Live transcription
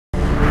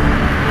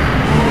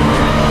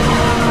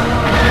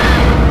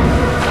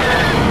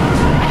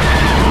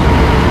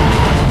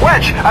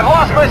Wedge, I've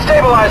lost my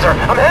stabilizer.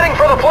 I'm heading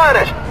for the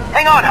planet.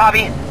 Hang on,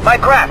 Hobby. My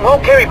craft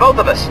won't carry both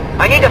of us.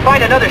 I need to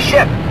find another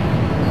ship.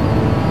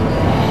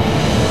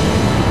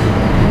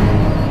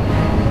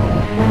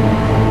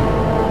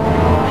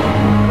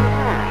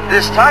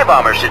 This TIE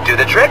bomber should do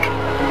the trick.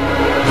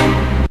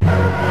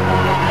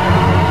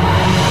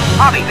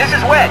 Hobby, this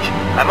is Wedge.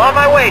 I'm on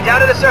my way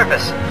down to the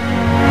surface.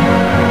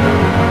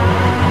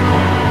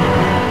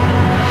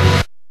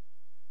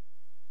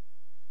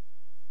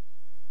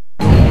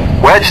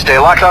 Wedge, stay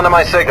locked onto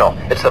my signal.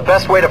 It's the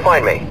best way to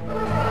find me.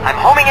 I'm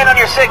homing in on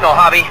your signal,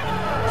 Hobby.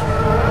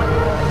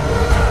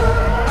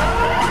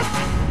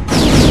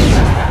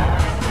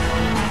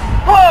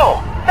 Whoa!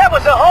 That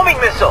was a homing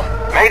missile!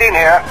 Made in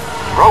here.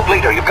 Rogue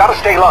leader, you've got to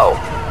stay low.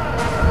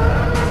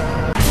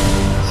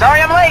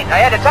 Sorry I'm late.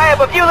 I had to tie up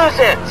a few loose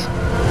ends.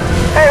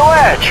 Hey,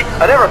 Wedge,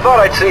 I never thought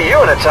I'd see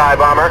you in a TIE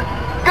bomber.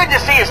 Good to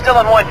see you still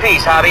in one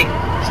piece, Hobby.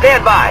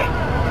 Stand by.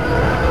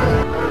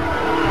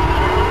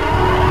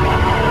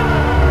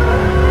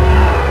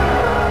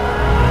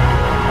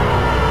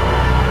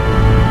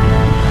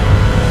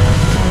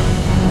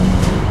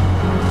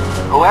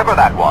 Whoever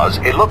that was,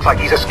 it looks like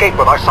he's escaped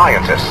with our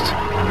scientists.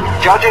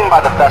 Judging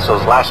by the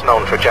vessel's last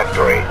known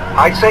trajectory,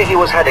 I'd say he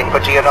was heading for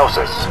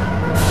Geonosis.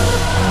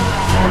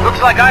 Looks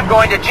like I'm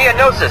going to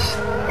Geonosis.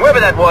 Whoever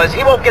that was,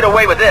 he won't get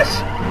away with this.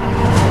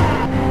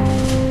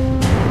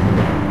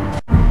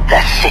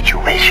 The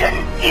situation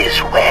is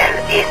well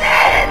in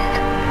hand.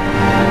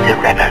 The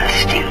rebels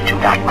still do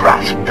not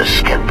grasp the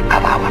scope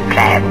of our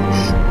plans.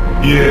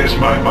 Yes,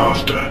 my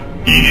master.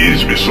 He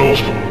is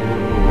resourceful.